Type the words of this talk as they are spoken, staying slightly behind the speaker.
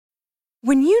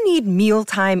When you need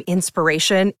mealtime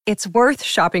inspiration, it's worth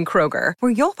shopping Kroger,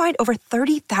 where you'll find over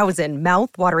 30,000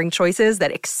 mouth-watering choices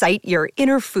that excite your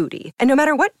inner foodie. And no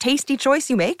matter what tasty choice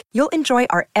you make, you'll enjoy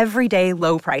our everyday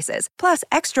low prices, plus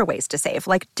extra ways to save,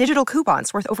 like digital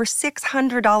coupons worth over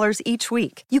 $600 each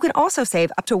week. You can also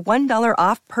save up to $1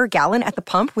 off per gallon at the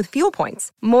pump with fuel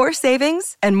points. More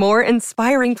savings and more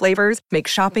inspiring flavors make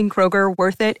shopping Kroger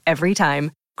worth it every time.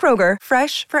 Kroger,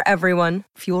 fresh for everyone.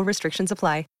 Fuel restrictions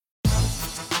apply.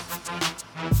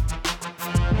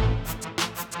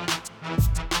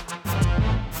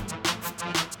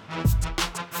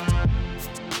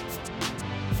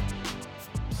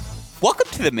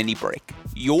 Welcome to the Mini Break,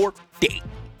 your daily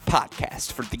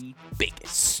podcast for the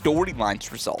biggest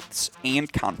storylines, results,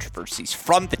 and controversies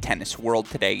from the tennis world.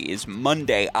 Today is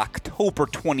Monday, October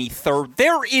 23rd.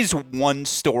 There is one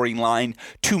storyline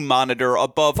to monitor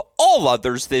above all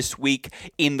others this week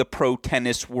in the pro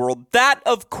tennis world. That,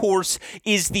 of course,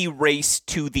 is the race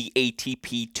to the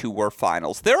ATP Tour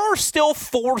Finals. There are still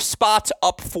 4 spots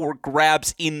up for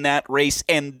grabs in that race,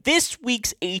 and this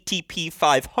week's ATP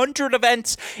 500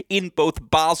 events in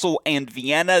both Basel and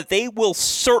Vienna, they will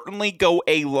certainly go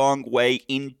a long way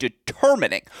in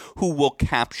determining who will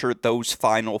capture those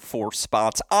final 4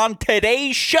 spots. On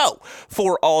today's show,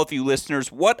 for all of you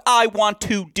listeners, what I want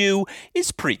to do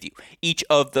is preview each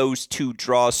of those 2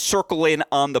 draws, circle in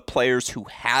on the players who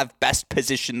have best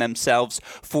positioned themselves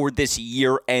for this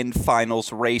year-end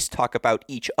finals race, talk about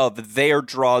each of their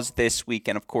draws this week,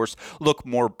 and of course, look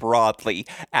more broadly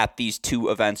at these 2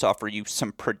 events, offer you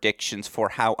some predictions for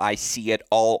how I see it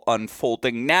all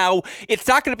unfolding. Now, it's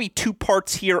not going to be 2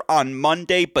 parts here on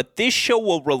Monday, but this show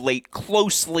will relate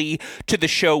closely to the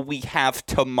show we have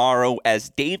tomorrow, as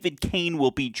David Kane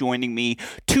will be joining me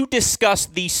to discuss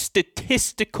the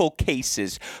statistical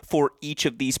cases for each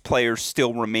of these players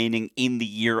still remaining in the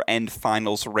year-end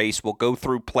finals race. We'll go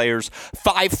through players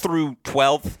 5 through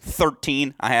 12,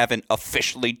 13. I haven't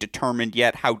officially determined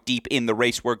yet how deep in the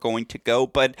race we're going to go,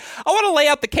 but I want to lay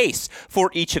out the case for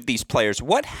each of these players.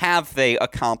 What have they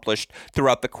accomplished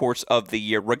throughout the course of the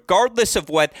year? Regardless of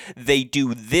what they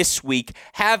do this week,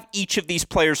 have each of these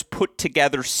players put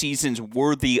together seasons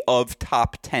worthy of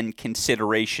top 10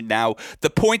 consideration. Now, the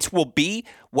points will be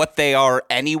what they are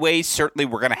anyways. Certainly,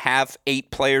 we're going to have 8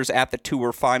 players at the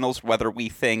Tour Finals, whether we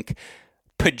think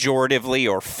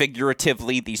pejoratively or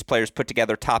figuratively these players put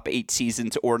together top 8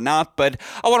 seasons or not, but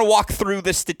I want to walk through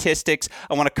the statistics.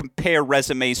 I want to compare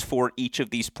resumes for each of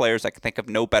these players. I can think of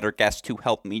no better guest to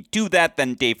help me do that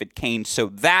than David Kane, so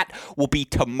that will be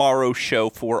tomorrow's show.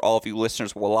 For all of you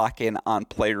listeners, we'll lock in on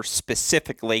players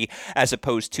specifically as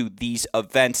opposed to these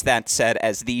events. That said,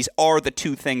 as these are the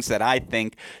 2 things that I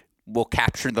think will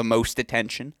capture the most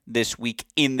attention this week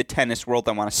in the tennis world,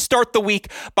 I want to start the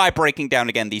week by breaking down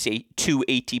again these 2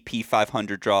 ATP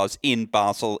 500 draws in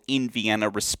Basel, in Vienna,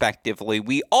 respectively.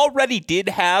 We already did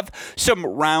have some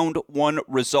round 1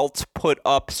 results put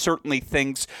up. Certainly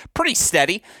things pretty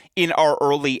steady in our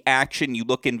early action. You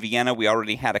look in Vienna, we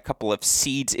already had a couple of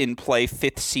seeds in play.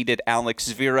 5th-seeded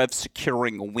Alex Zverev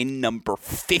securing win number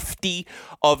 50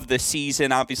 of the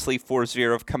season. Obviously, for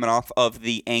Zverev, coming off of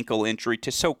the ankle injury,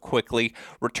 to so quickly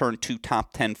return to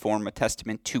top 10 form, a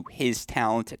testament to his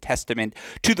talent, a testament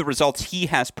to the results he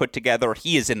has put together.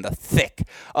 He is in the thick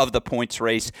of the points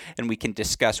race, and we can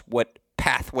discuss what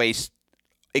pathways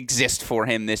exist for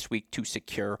him this week to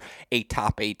secure a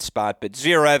top 8 spot. But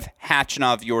Zverev,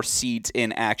 Khachanov, your seeds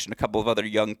in action. A couple of other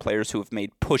young players who have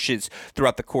made pushes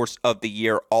throughout the course of the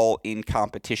year, all in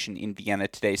competition in Vienna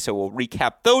today. So we'll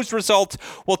recap those results.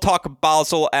 We'll talk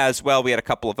Basel as well. We had a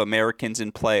couple of Americans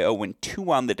in play. 0-2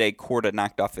 on the day. Korda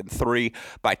knocked off in 3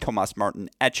 by Tomas Martin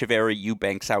Etcheverry.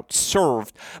 Eubanks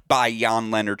outserved by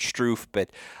Jan-Lennard Struff.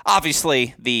 But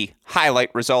obviously the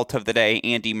highlight result of the day,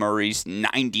 Andy Murray's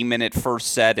 90-minute first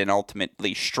set and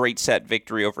ultimately straight set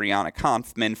victory over Yannick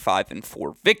Hanfmann,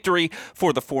 5-4 victory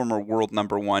for the former world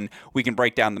number 1. We can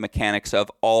break down the mechanics of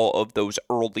all of those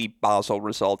early Basel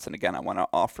results. And again, I want to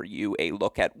offer you a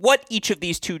look at what each of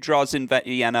these 2 draws in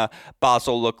Vienna,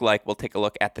 Basel look like. We'll take a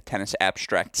look at the Tennis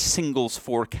Abstract singles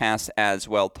forecast as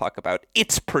well, talk about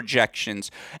its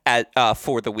projections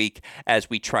for the week as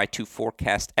we try to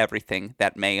forecast everything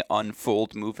that may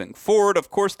unfold moving forward. Of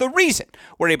course, the reason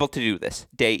we're able to do this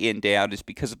day in, day out is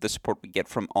because of the support we get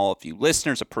from all of you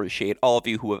listeners. Appreciate all of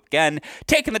you who have, again,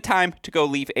 taken the time to go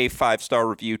leave a 5-star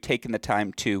review, taken the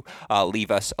time to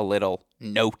leave us a little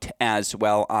note as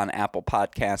well on Apple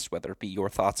Podcasts, whether it be your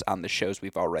thoughts on the shows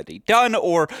we've already done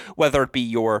or whether it be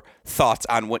your thoughts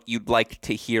on what you'd like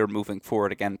to hear moving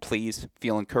forward. Again, please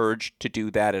feel encouraged to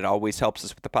do that. It always helps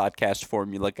us with the podcast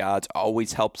Formula Gods,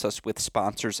 always helps us with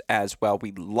sponsors as well.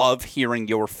 We love hearing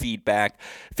your feedback.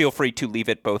 Feel free to leave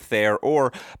it both there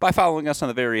or by following us on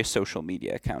the various social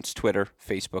media accounts, Twitter,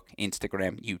 Facebook,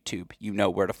 Instagram, YouTube. You know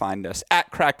where to find us, at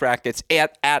Cracked Rackets,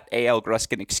 at AL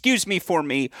Gruskin. Excuse me for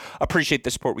me. Appreciate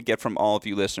the support we get from all of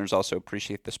you listeners. Also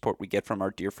appreciate the support we get from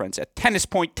our dear friends at Tennis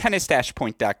Point,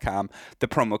 tennis-point.com. The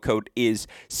promo code is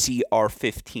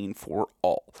CR15 for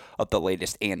all of the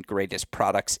latest and greatest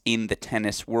products in the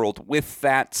tennis world. With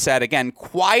that said, again,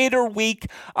 quieter week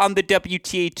on the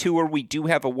WTA Tour. We do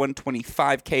have a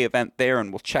 125K event there,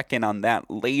 and we'll check in on that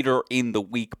later in the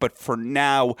week. But for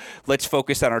now, let's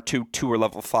focus on our two Tour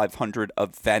Level 500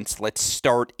 events. Let's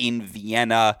start in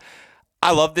Vienna.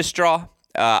 I love this draw.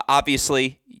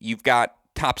 Obviously, you've got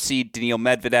top seed Daniil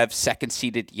Medvedev,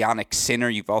 second-seeded Jannik Sinner.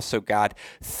 You've also got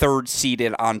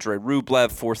third-seeded Andrei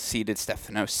Rublev, fourth-seeded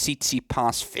Stefanos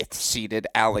Tsitsipas, fifth-seeded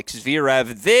Alex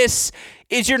Zverev. This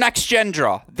is your next-gen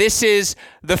draw. This is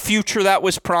the future that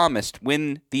was promised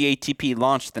when the ATP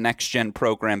launched the next-gen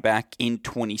program back in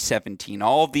 2017.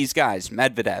 All of these guys,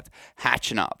 Medvedev,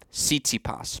 Khachanov,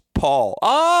 Tsitsipas, Paul.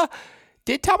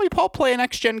 Did Tommy Paul play a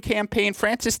next-gen campaign?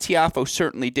 Francis Tiafoe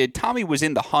certainly did. Tommy was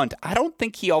in the hunt. I don't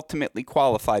think he ultimately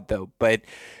qualified, though. But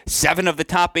 7 of the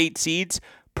top 8 seeds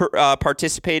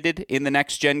participated in the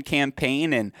next-gen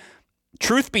campaign. And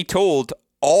truth be told,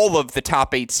 all of the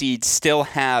top 8 seeds still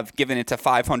have, given it's a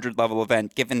 500-level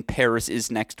event, given Paris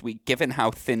is next week, given how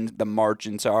thin the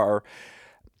margins are,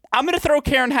 I'm going to throw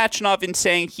Karen Khachanov in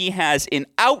saying he has an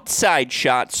outside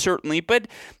shot, certainly, but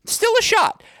still a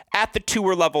shot at the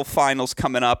Tour level finals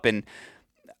coming up. And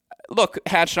look,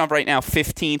 Khachanov right now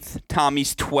 15th,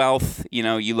 Tommy's 12th. You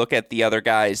know, you look at the other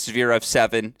guys, Zverev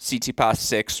 7, Tsitsipas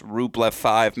 6, Rublev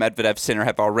 5, Medvedev, Sinner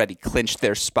have already clinched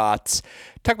their spots.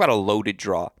 Talk about a loaded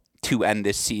draw to end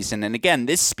this season. And again,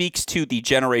 this speaks to the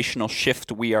generational shift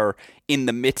we are in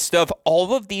the midst of.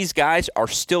 All of these guys are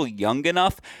still young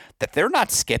enough that they're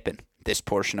not skipping this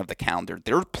portion of the calendar.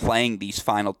 They're playing these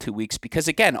final 2 weeks because,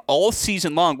 again, all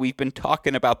season long we've been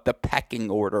talking about the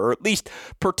pecking order, or at least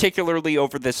particularly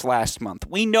over this last month.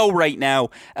 We know right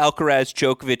now Alcaraz,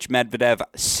 Djokovic, Medvedev,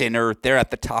 Sinner, they're at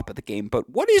the top of the game. But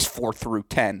what is 4 through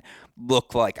 10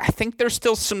 look like? I think there's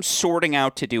still some sorting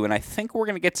out to do, and I think we're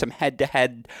going to get some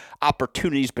head-to-head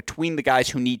opportunities between the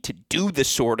guys who need to do the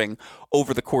sorting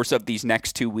over the course of these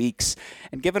next 2 weeks.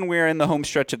 And given we're in the home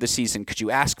stretch of the season, could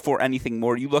you ask for anything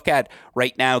more? You look at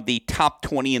right now the top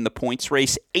 20 in the points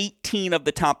race, 18 of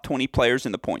the top 20 players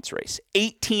in the points race.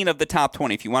 18 of the top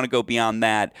 20, if you want to go beyond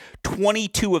that,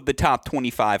 22 of the top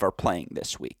 25 are playing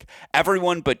this week.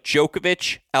 Everyone but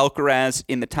Djokovic, Alcaraz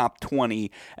in the top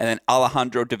 20, and then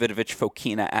Alejandro Davidovich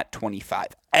Fokina at 25.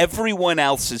 Everyone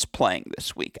else is playing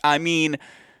this week. I mean,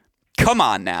 come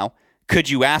on now. Could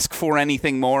you ask for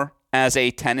anything more as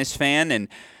a tennis fan? And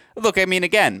look, I mean,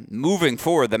 again, moving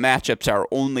forward, the matchups are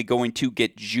only going to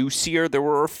get juicier. There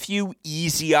were a few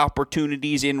easy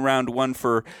opportunities in round 1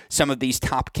 for some of these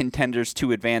top contenders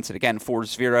to advance. And again, for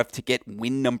Zverev to get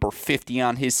win number 50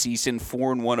 on his season,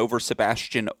 4-1 over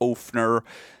Sebastian Ofner.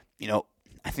 You know,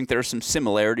 I think there are some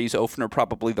similarities. Ofner,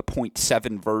 probably the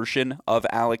 0.7 version of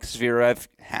Alex Zverev,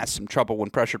 has some trouble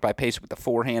when pressured by pace with the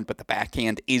forehand, but the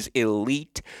backhand is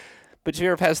elite. But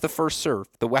Zverev has the first serve,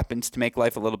 the weapons to make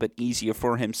life a little bit easier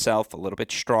for himself, a little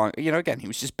bit strong. You know, again, he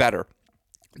was just better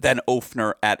than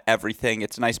Ofner at everything.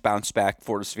 It's a nice bounce back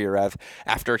for Zverev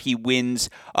after he wins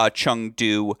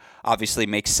Chengdu, obviously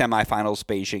makes semifinals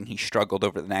Beijing. He struggled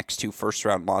over the next 2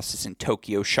 first-round losses in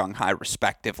Tokyo, Shanghai,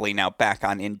 respectively. Now back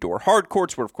on indoor hard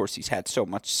courts, where, of course, he's had so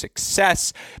much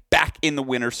success. Back in the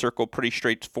winner's circle, pretty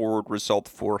straightforward result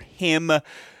for him.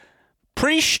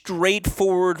 Pretty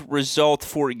straightforward result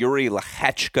for Yuri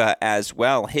Lechechka as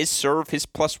well. His serve, his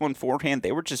 +1 forehand,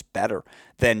 they were just better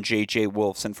than J.J.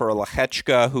 Wolf's. And for a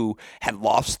Lechechka who had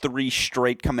lost 3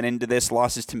 straight coming into this,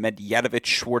 losses to Medvedev,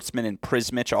 Schwartzman, and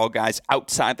Prismic, all guys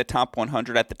outside the top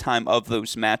 100 at the time of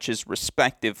those matches,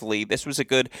 respectively. This was a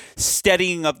good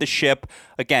steadying of the ship.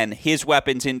 Again, his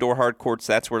weapons, indoor hard courts,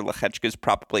 that's where Lechechka is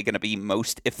probably going to be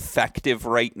most effective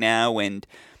right now. And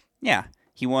yeah,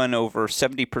 He won over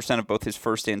 70% of both his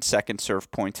first and second serve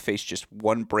points, faced just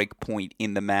one break point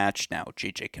in the match. Now,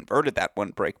 JJ converted that one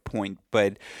break point,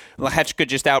 but Lechechka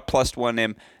just +1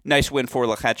 him. Nice win for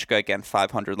Lechechka. Again,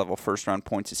 500 level first-round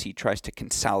points as he tries to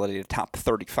consolidate a top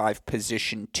 35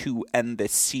 position to end the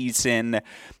season.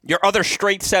 Your other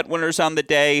straight set winners on the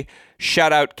day,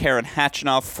 shout out Karen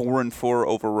Khachanov, 4-4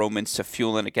 over Roman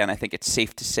Safiullin. Again, I think it's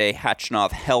safe to say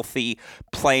Khachanov healthy,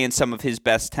 playing some of his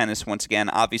best tennis once again.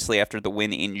 Obviously, after the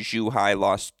win in Zhuhai,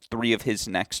 lost 3 of his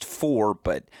next 4,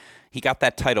 but he got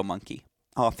that title monkey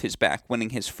off his back, winning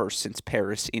his first since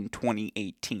Paris in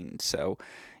 2018. So,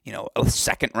 a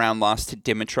second round loss to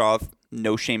Dimitrov.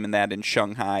 No shame in that in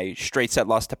Shanghai. Straight set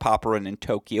loss to Popyrin in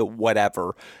Tokyo.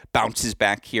 Whatever. Bounces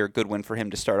back here. Good win for him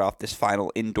to start off this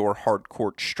final indoor hard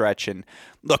court stretch. And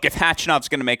look, if Khachanov's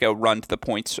going to make a run to the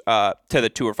points, to the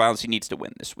Tour Finals, he needs to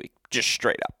win this week. Just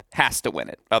straight up. Has to win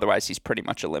it. Otherwise, he's pretty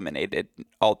much eliminated.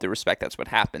 All due respect, that's what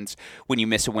happens when you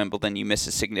miss a Wimbledon. You miss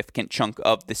a significant chunk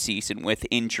of the season with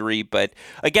injury. But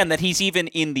again, that he's even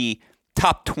in the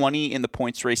top 20 in the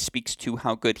points race speaks to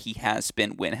how good he has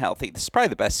been when healthy. This is probably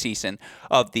the best season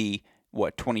of the,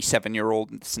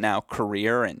 27-year-old's now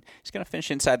career, and he's going to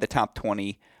finish inside the top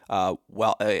 20.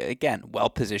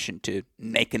 Well-positioned to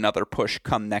make another push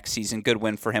come next season. Good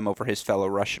win for him over his fellow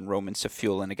Russian Roman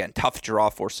Safiullin. Again, tough draw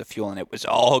for Safiullin. It was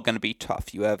all going to be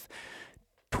tough. You have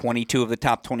 22 of the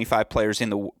top 25 players in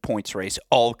the points race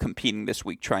all competing this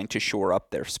week, trying to shore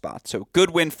up their spot. So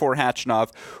good win for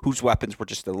Khachanov, whose weapons were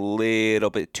just a little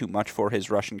bit too much for his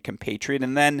Russian compatriot.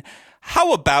 And then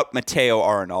how about Matteo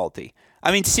Arnaldi?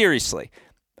 I mean, seriously.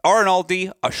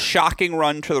 Arnaldi, a shocking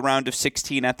run to the round of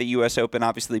 16 at the U.S. Open,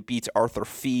 obviously beats Arthur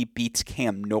Fee, beats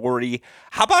Cam Norrie.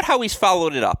 How about how he's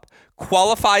followed it up?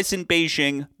 Qualifies in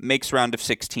Beijing, makes round of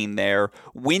 16 there,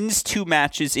 wins 2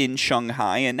 matches in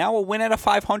Shanghai, and now a win at a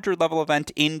 500-level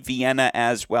event in Vienna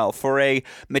as well. For a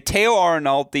Matteo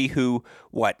Arnaldi who,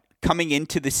 coming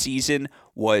into the season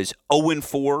was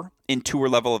 0-4 in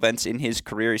tour-level events in his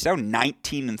career. He's now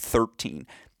 19-13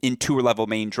 in tour-level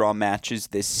main draw matches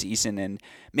this season. And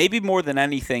maybe more than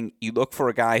anything, you look for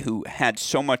a guy who had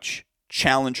so much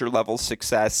challenger-level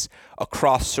success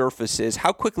across surfaces,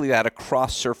 how quickly that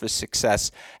across-surface success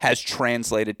has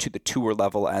translated to the tour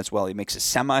level as well. He makes a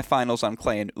semifinals on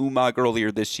clay in Umag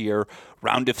earlier this year,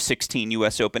 round of 16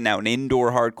 U.S. Open, now an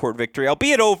indoor hardcourt victory,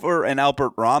 albeit over an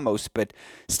Albert Ramos, but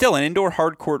still an indoor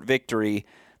hardcourt victory,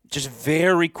 just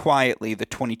very quietly, the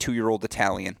 22-year-old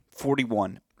Italian,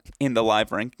 41 in the live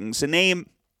rankings, a name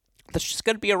that's just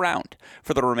going to be around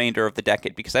for the remainder of the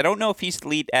decade, because I don't know if he's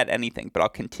elite at anything, but I'll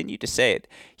continue to say it.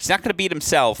 He's not going to beat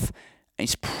himself, and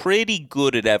he's pretty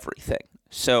good at everything.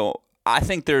 So I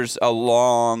think there's a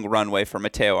long runway for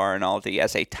Matteo Arnaldi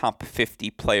as a top 50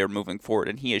 player moving forward,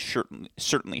 and he has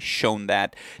certainly shown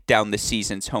that down the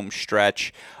season's home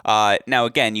stretch. Now,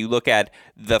 again, you look at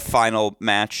the final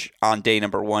match on day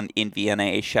number 1 in Vienna.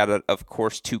 A shout-out, of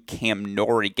course, to Cam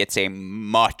Norrie. Gets a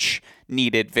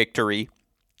much-needed victory.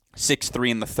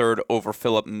 6-3 in the third over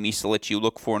Filip Misalic. You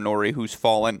look for Norrie, who's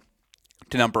fallen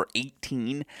to number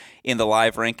 18 in the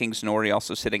live rankings. Norrie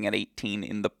also sitting at 18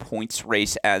 in the points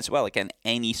race as well. Again,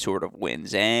 any sort of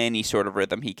wins, any sort of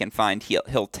rhythm he can find,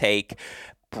 he'll take.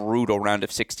 Brutal round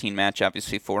of 16 match,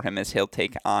 obviously, for him, as he'll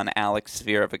take on Alex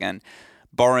Zverev. Again,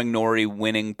 barring Norrie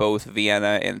winning both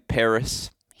Vienna and Paris,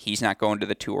 he's not going to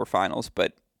the Tour Finals,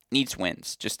 but needs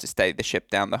wins just to steady the ship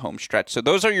down the home stretch. So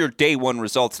those are your day 1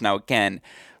 results. Now, again,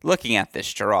 looking at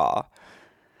this draw,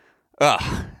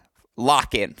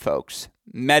 lock in, folks.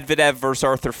 Medvedev versus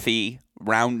Arthur Fee,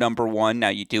 round number 1. Now,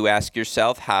 you do ask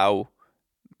yourself how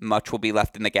much will be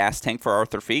left in the gas tank for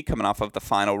Arthur Fee, coming off of the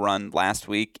final run last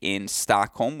week in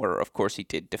Stockholm, where, of course, he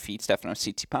did defeat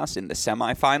Stefanos Tsitsipas in the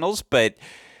semifinals. But,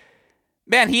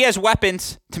 man, he has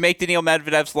weapons to make Daniil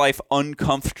Medvedev's life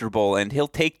uncomfortable, and he'll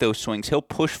take those swings. He'll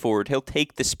push forward. He'll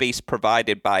take the space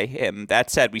provided by him. That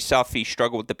said, we saw Fee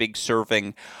struggle with the big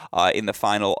serving in the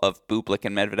final of Bublik,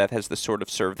 and Medvedev has the sort of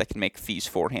serve that can make Fee's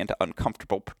forehand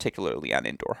uncomfortable, particularly on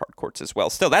indoor hard courts as well.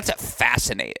 Still, that's a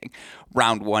fascinating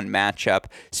round 1 matchup.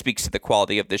 Speaks to the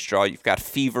quality of this draw. You've got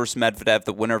Fee versus Medvedev.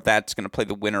 The winner of that's going to play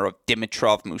the winner of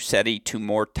Dimitrov, Musetti, 2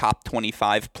 more top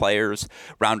 25 players.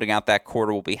 Rounding out that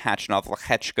quarter will be Khachanov,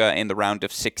 Lechechka in the round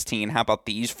of 16. How about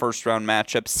these first-round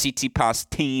matchups? Tsitsipas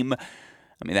Thiem.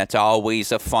 I mean, that's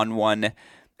always a fun one.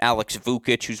 Alex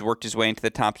Vukic, who's worked his way into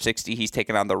the top 60. He's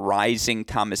taken on the rising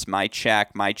Thomas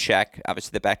Majchak. Majchak,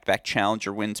 obviously the back-to-back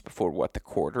challenger wins before, the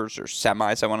quarters or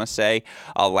semis, I want to say,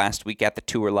 last week at the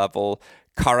tour level.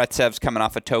 Karatsev's coming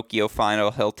off a Tokyo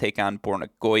final. He'll take on Borna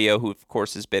Goya, who, of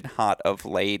course, has been hot of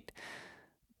late.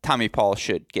 Tommy Paul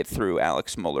should get through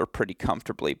Alex Muller pretty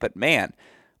comfortably. But man,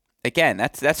 again,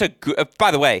 that's a good.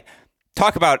 By the way,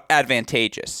 talk about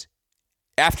advantageous.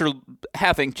 After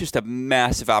having just a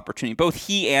massive opportunity, both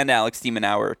he and Alex de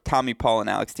Minaur, Tommy Paul and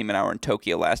Alex de Minaur in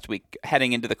Tokyo last week,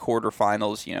 heading into the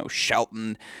quarterfinals,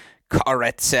 Shelton,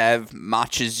 Karatsev,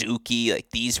 Machizuki,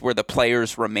 like these were the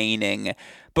players remaining.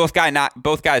 Both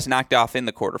guys knocked off in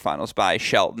the quarterfinals by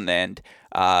Shelton and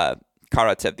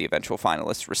Karatsev, the eventual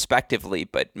finalists, respectively.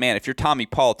 But man, if you're Tommy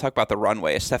Paul, talk about the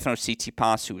runway. Stefano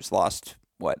Tsitsipas, who's lost,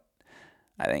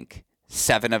 I think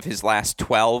 7 of his last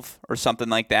 12 or something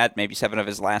like that, maybe 7 of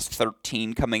his last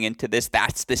 13 coming into this.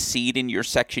 That's the seed in your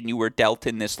section you were dealt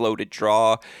in this loaded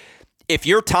draw. If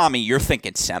you're Tommy, you're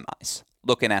thinking semis.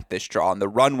 Looking at this draw, and the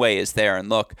runway is there. And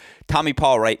look, Tommy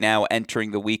Paul right now entering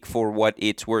the week for what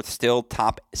it's worth, still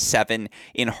top 7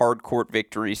 in hard court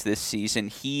victories this season.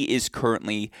 He is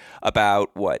currently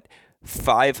about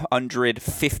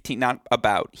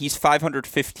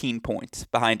 515 points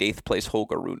behind 8th place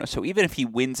Holger Rune. So even if he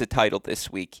wins a title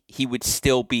this week, he would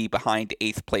still be behind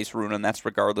 8th place Rune, and that's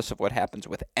regardless of what happens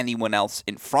with anyone else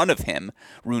in front of him.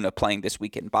 Rune playing this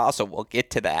week in Basel. We'll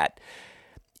get to that.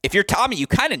 If you're Tommy, you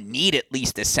kind of need at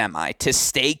least a semi to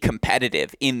stay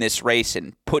competitive in this race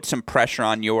and put some pressure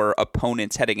on your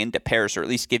opponents heading into Paris, or at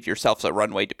least give yourselves a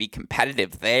runway to be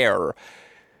competitive there.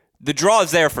 The draw is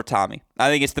there for Tommy.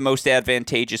 I think it's the most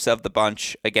advantageous of the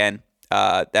bunch. Again,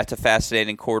 that's a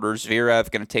fascinating quarter.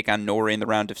 Zverev going to take on Norrie in the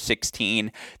round of 16.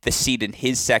 The seed in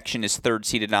his section is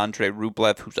third-seeded Andrei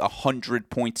Rublev, who's 100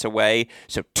 points away.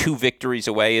 So 2 victories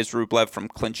away is Rublev from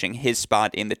clinching his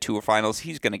spot in the Tour Finals.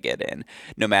 He's going to get in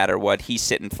no matter what. He's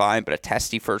sitting fine, but a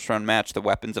testy first-round match. The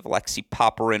weapons of Alexei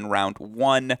Popyrin round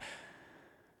 1.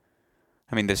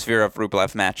 I mean, the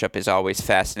Zverev-Rublev matchup is always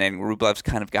fascinating. Rublev's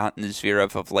kind of gotten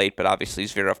Zverev of late, but obviously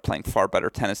Zverev playing far better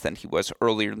tennis than he was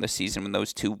earlier in the season when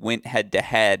those two went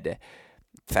head-to-head.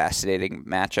 Fascinating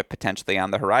matchup potentially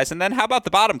on the horizon. Then how about the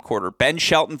bottom quarter? Ben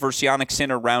Shelton versus Jannik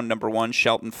Sinner, round number 1.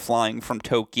 Shelton flying from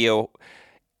Tokyo.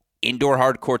 Indoor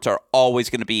hard courts are always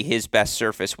going to be his best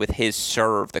surface with his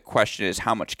serve. The question is,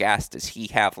 how much gas does he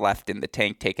have left in the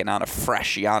tank taking on a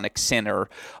fresh Jannik Sinner?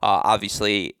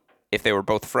 Obviously, if they were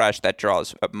both fresh, that draw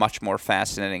is much more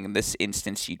fascinating. In this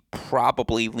instance, you'd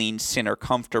probably lean Sinner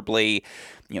comfortably.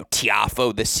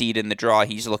 Tiafoe, the seed in the draw,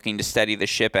 he's looking to steady the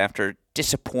ship after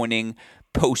disappointing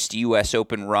post-U.S.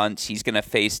 Open runs. He's going to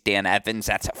face Dan Evans.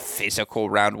 That's a physical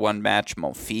round 1 match.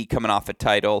 Monfils coming off a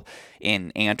title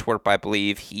in Antwerp, I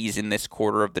believe. He's in this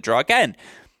quarter of the draw. Again,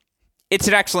 it's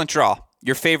an excellent draw.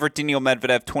 Your favorite, Daniil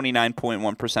Medvedev,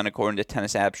 29.1% according to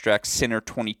Tennis Abstract. Sinner,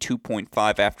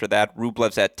 22.5% after that.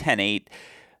 Rublev's at 10.8%.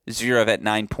 Zverev at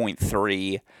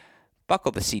 9.3%.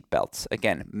 Buckle the seatbelts.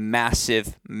 Again,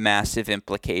 massive, massive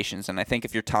implications. And I think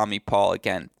if you're Tommy Paul,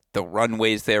 again, the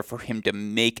runway's there for him to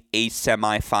make a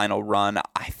semifinal run.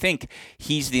 I think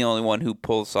he's the only one who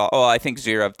pulls off. Oh, I think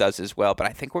Zverev does as well. But I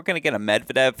think we're going to get a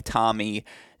Medvedev, Tommy,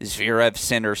 Zverev,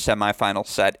 Sinner semifinal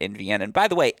set in Vienna. And by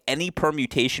the way, any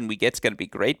permutation we get is going to be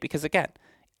great because, again,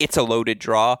 it's a loaded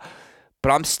draw.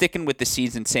 But I'm sticking with the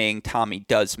season saying Tommy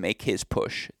does make his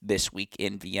push this week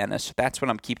in Vienna. So that's what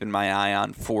I'm keeping my eye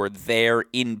on for there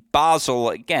in Basel.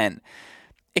 Again,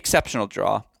 exceptional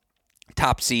draw.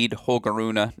 Top seed, Holger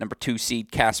Rune. Number 2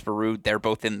 seed, Casper Ruud. They're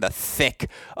both in the thick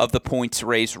of the points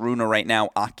race. Rune right now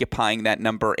occupying that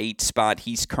number 8 spot.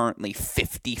 He's currently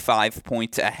 55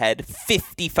 points ahead.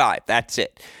 55, that's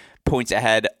it. Points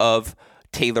ahead of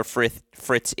Taylor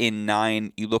Fritz in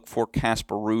 9. You look for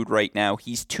Casper Ruud right now.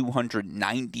 He's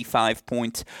 295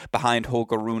 points behind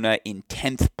Holger Rune in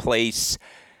 10th place.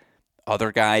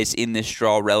 Other guys in this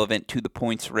draw relevant to the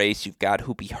points race, you've got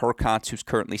Hubie Hurkacz, who's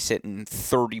currently sitting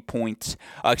 40 points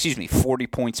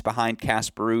behind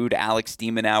Casper Ruud. Alex de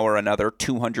Minaur, another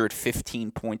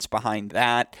 215 points behind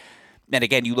that. And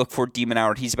again, you look for de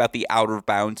Minaur. He's about the outer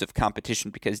bounds of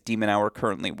competition because de Minaur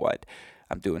currently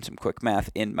I'm doing some quick math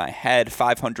in my head.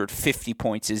 550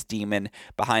 points is Demon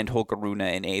behind Holger Rune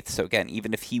in 8th. So again,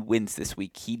 even if he wins this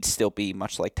week, he'd still be,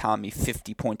 much like Tommy,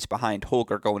 50 points behind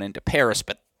Holger going into Paris.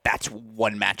 But that's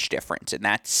 1 match difference, and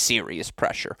that's serious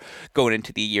pressure going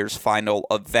into the year's final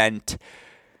event.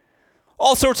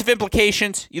 All sorts of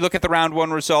implications. You look at the round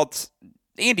 1 results.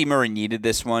 Andy Murray needed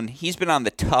this one. He's been on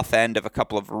the tough end of a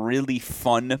couple of really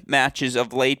fun matches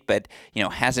of late, but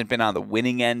hasn't been on the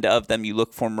winning end of them. You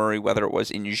look for Murray, whether it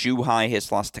was in Zhuhai,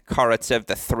 his loss to Karatsev,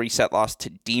 the 3-set loss to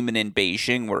Demon in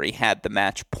Beijing, where he had the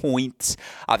match points.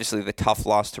 Obviously, the tough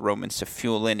loss to Roman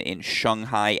Safiullin in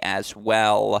Shanghai as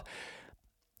well.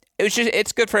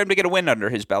 it's good for him to get a win under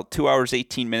his belt. 2 hours,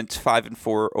 18 minutes,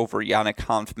 5-4 over Yannick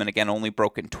Hanfmann. Again, only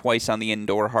broken twice on the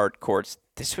indoor hard courts.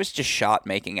 This was just shot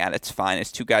making at its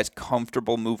finest. Two guys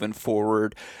comfortable moving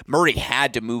forward. Murray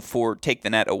had to move forward, take the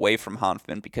net away from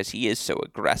Hanfmann because he is so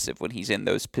aggressive when he's in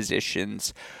those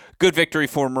positions. Good victory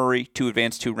for Murray to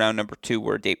advance to round number 2,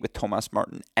 where a date with Tomas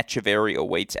Martin Echeverry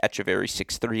awaits. Echeverry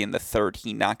 6-3 in the third.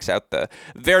 He knocks out the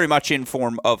very much in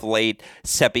form of late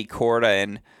Seppi Korda.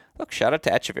 And look, shout out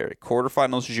to Echeverry.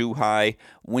 Quarterfinals Zhuhai,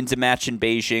 wins a match in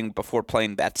Beijing before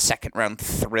playing that second round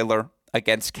thriller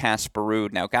against Casper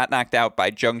Ruud. Now, got knocked out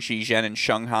by Zheng Zhizhen in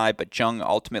Shanghai, but Zheng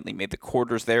ultimately made the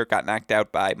quarters there. Got knocked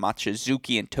out by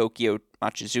Machizuki in Tokyo.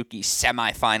 Machizuki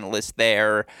semifinalist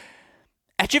there.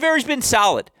 Echeverry's been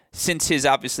solid since his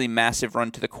obviously massive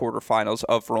run to the quarterfinals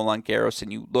of Roland Garros,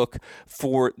 and you look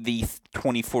for the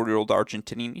 24-year-old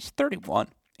Argentinian. He's 31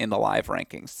 in the live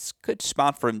rankings. It's a good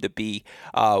spot for him to be,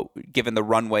 given the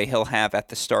runway he'll have at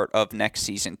the start of next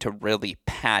season to really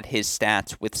pad his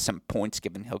stats with some points,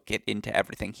 given he'll get into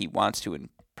everything he wants to and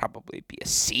probably be a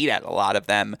seed at a lot of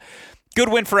them. Good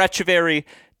win for Echeverry.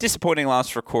 Disappointing loss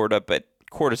for Korda, but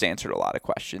Korda's answered a lot of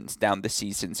questions down the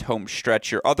season's home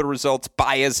stretch. Your other results,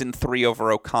 Baez in 3 over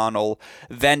O'Connell,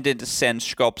 Vanden de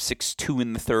Sandschulp 6-2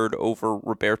 in the third over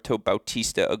Roberto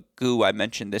Bautista Agut. I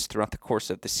mentioned this throughout the course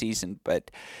of the season, but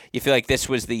you feel like this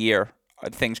was the year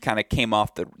things kind of came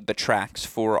off the tracks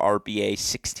for RBA.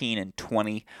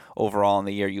 16-20 overall in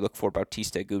the year. You look for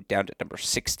Bautista Agut down to number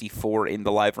 64 in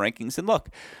the live rankings. And look,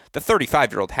 the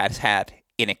 35-year-old has had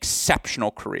an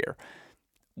exceptional career.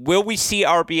 Will we see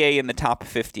RBA in the top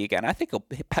 50 again? I think he'll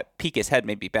peek his head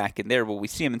maybe back in there. Will we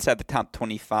see him inside the top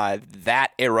 25?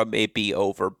 That era may be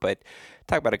over, but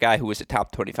talk about a guy who was a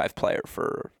top 25 player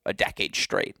for a decade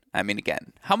straight. I mean,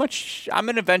 again, how much? I'm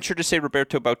going to venture to say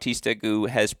Roberto Bautista Agut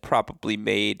has probably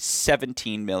made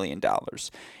 $17 million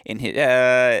in his.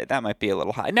 That might be a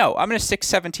little high. No, I'm going to stick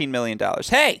 $17 million.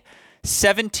 Hey,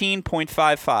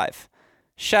 17.55.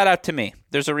 Shout out to me.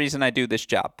 There's a reason I do this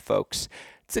job, folks.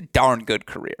 It's a darn good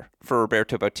career for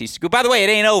Roberto Bautista Agut. By the way, it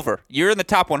ain't over. You're in the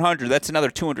top 100. That's another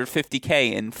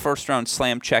 $250K in first-round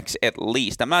slam checks at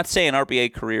least. I'm not saying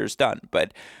RBA career is done,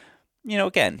 but,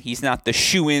 again, he's not the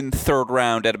shoe-in third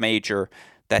round at a major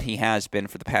that he has been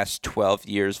for the past 12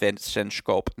 years. Van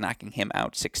Sandschulp knocking him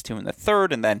out 6-2 in the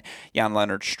third, and then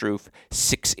Jan-Lennard Struff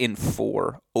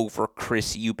 6-4 over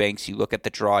Chris Eubanks. You look at the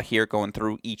draw here going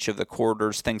through each of the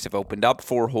quarters. Things have opened up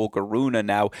for Holger Rune.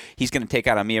 Now he's going to take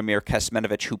out Amir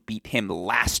Kecmanovic, who beat him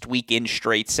last week in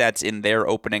straight sets in their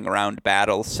opening round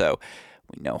battle. So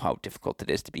we know how difficult it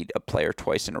is to beat a player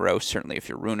twice in a row. Certainly if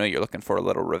you're Rune, you're looking for a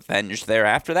little revenge there.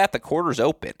 After that, the quarter's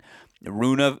open.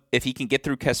 Rune, if he can get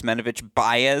through Kecmanovic,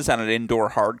 Baez on an indoor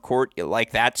hard court, you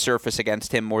like that surface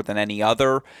against him more than any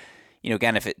other.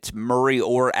 Again, if it's Murray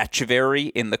or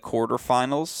Echeverry in the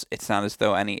quarterfinals, it's not as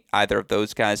though either of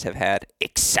those guys have had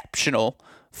exceptional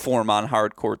form on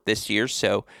hard court this year.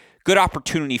 So good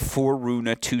opportunity for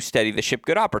Rune to steady the ship.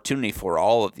 Good opportunity for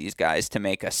all of these guys to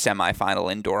make a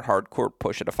semifinal indoor hard court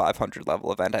push at a 500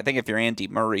 level event. I think if you're Andy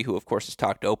Murray, who of course has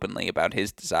talked openly about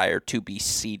his desire to be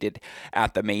seated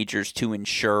at the majors to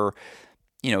ensure,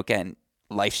 again,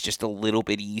 life's just a little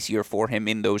bit easier for him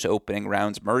in those opening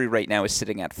rounds. Murray right now is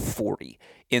sitting at 40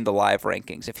 in the live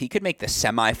rankings. If he could make the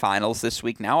semifinals this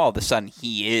week, now all of a sudden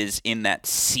he is in that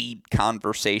seed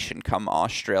conversation come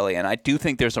Australia. And I do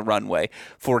think there's a runway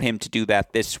for him to do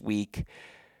that this week.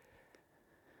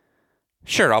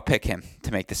 Sure, I'll pick him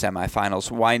to make the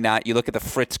semifinals. Why not? You look at the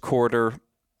Fritz quarter.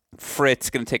 Fritz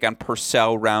going to take on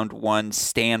Purcell round 1.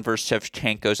 Stan versus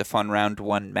Shevchenko is a fun round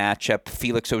 1 matchup.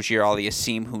 Felix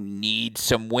Auger-Aliassime, who needs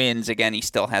some wins. Again, he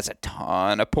still has a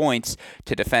ton of points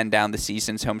to defend down the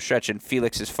season's home stretch, and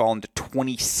Felix has fallen to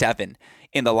 27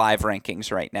 in the live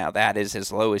rankings right now. That is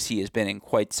as low as he has been in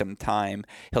quite some time.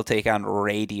 He'll take on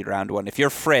Rady round 1. If you're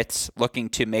Fritz looking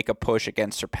to make a push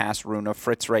against surpass Rune,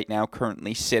 Fritz right now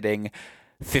currently sitting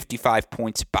 55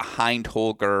 points behind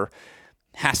Holger.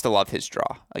 Has to love his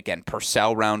draw. Again,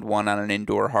 Purcell round 1 on an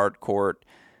indoor hard court.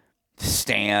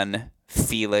 Stan,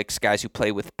 Felix, guys who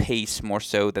play with pace more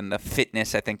so than the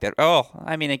fitness. I think that,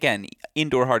 again,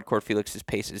 indoor hard court, Felix's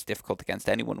pace is difficult against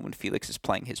anyone when Felix is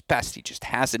playing his best. He just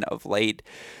hasn't of late.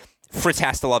 Fritz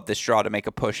has to love this draw to make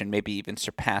a push and maybe even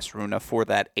surpass Rune for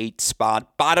that 8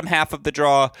 spot. Bottom half of the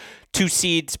draw, 2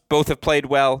 seeds, both have played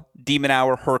well. De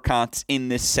Minaur, Hurkacz in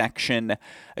this section.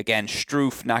 Again,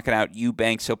 Struff knocking out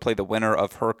Eubanks. He'll play the winner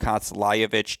of Hurkacz,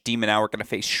 Lajovic. De Minaur going to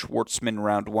face Schwartzman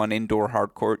round 1 indoor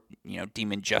hard court.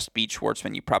 Demon just beat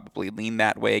Schwartzman. You probably lean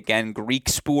that way again.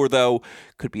 Griekspoor, though,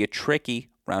 could be a tricky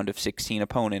round of 16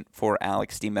 opponent for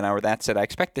Alex de Minaur. That said, I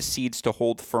expect the seeds to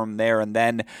hold firm there. And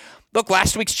then, look,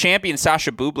 last week's champion,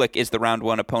 Sasha Bublik, is the round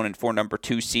 1 opponent for number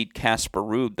 2 seed Casper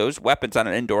Ruud. Those weapons on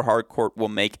an indoor hard court will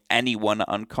make anyone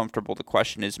uncomfortable. The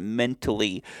question is,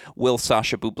 mentally, will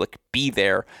Sasha Bublik be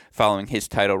there following his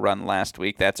title run last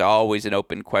week? That's always an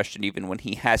open question, even when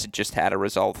he hasn't just had a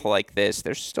result like this.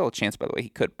 There's still a chance, by the way, he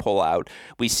could pull out.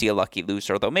 We see a lucky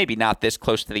loser, although maybe not this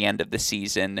close to the end of the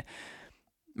season.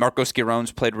 Marcos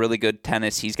Giron's played really good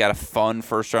tennis. He's got a fun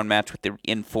first-round match with the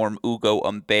in-form Ugo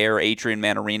Humbert. Adrian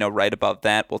Mannarino right above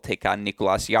that will take on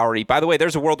Nicolas Jarry. By the way,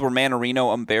 there's a world where Mannarino,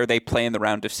 Humbert, they play in the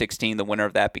round of 16. The winner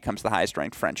of that becomes the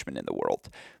highest-ranked Frenchman in the world.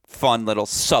 Fun little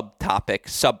subtopic,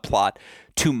 subplot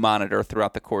to monitor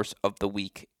throughout the course of the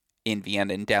week in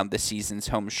Vienna and down the season's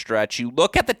home stretch. You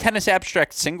look at the Tennis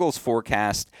Abstract singles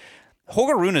forecast,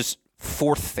 Holger Rune's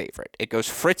 4th favorite. It goes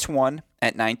Fritz 1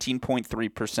 at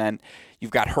 19.3%.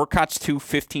 You've got Hurkacz 2,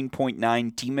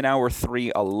 15.9%. de Minaur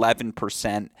 3,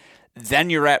 11%. Then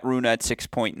you're at Rune at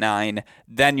 6.9%.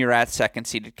 Then you're at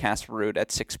second-seeded Casper Ruud at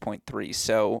 6.3%.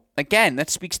 So, again, that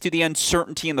speaks to the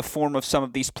uncertainty in the form of some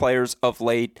of these players of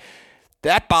late.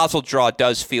 That Basel draw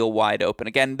does feel wide open.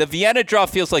 Again, the Vienna draw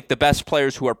feels like the best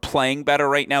players who are playing better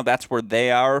right now, that's where they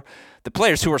are. The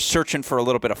players who are searching for a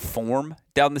little bit of form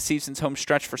down the season's home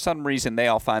stretch, for some reason, they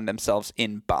all find themselves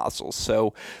in Basel.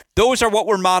 So those are what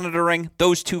we're monitoring.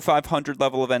 Those 2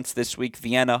 500-level events this week,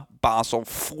 Vienna, Basel,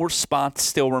 4 spots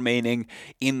still remaining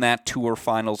in that Tour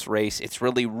Finals race. It's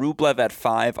really Rublev at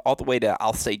 5, all the way to,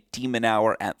 I'll say, de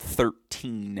Minaur at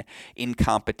 13 in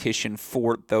competition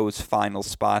for those final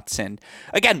spots. And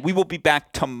again, we will be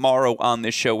back tomorrow on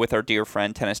this show with our dear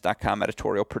friend, Tennis.com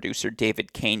editorial producer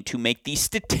David Kane, to make the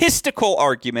statistical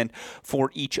argument for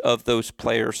each of those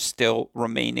players still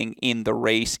remaining in the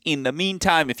race. In the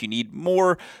meantime, if you need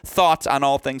more thoughts on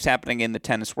all things happening in the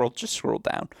tennis world, just scroll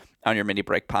down on your Mini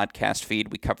Break podcast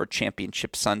feed. We covered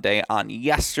Championship Sunday on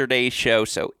yesterday's show,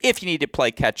 so if you need to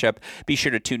play catch-up, be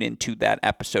sure to tune in to that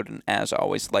episode. And as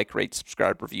always, like, rate,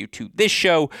 subscribe, review to this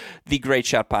show, the Great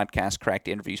Shot Podcast, Cracked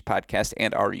Interviews Podcast,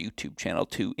 and our YouTube channel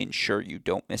to ensure you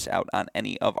don't miss out on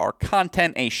any of our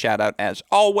content. A shout-out, as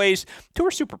always, to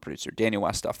our super producer, Daniel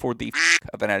Westoff, for the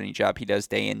of an editing job he does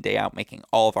day in, day out, making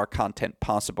all of our content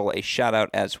possible. A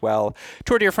shout-out as well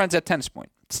to our dear friends at Tennis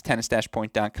Point. It's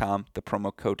tennis-point.com. The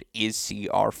promo code is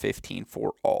CR15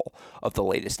 for all of the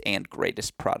latest and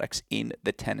greatest products in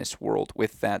the tennis world.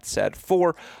 With that said,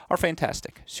 for our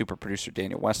fantastic super producer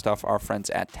Daniel Westoff, our friends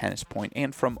at Tennis Point,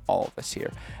 and from all of us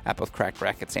here at both Cracked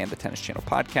Rackets and the Tennis Channel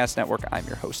Podcast Network, I'm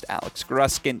your host, Alex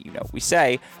Gruskin. You know what we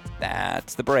say,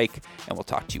 that's the break, and we'll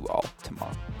talk to you all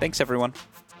tomorrow. Thanks, everyone.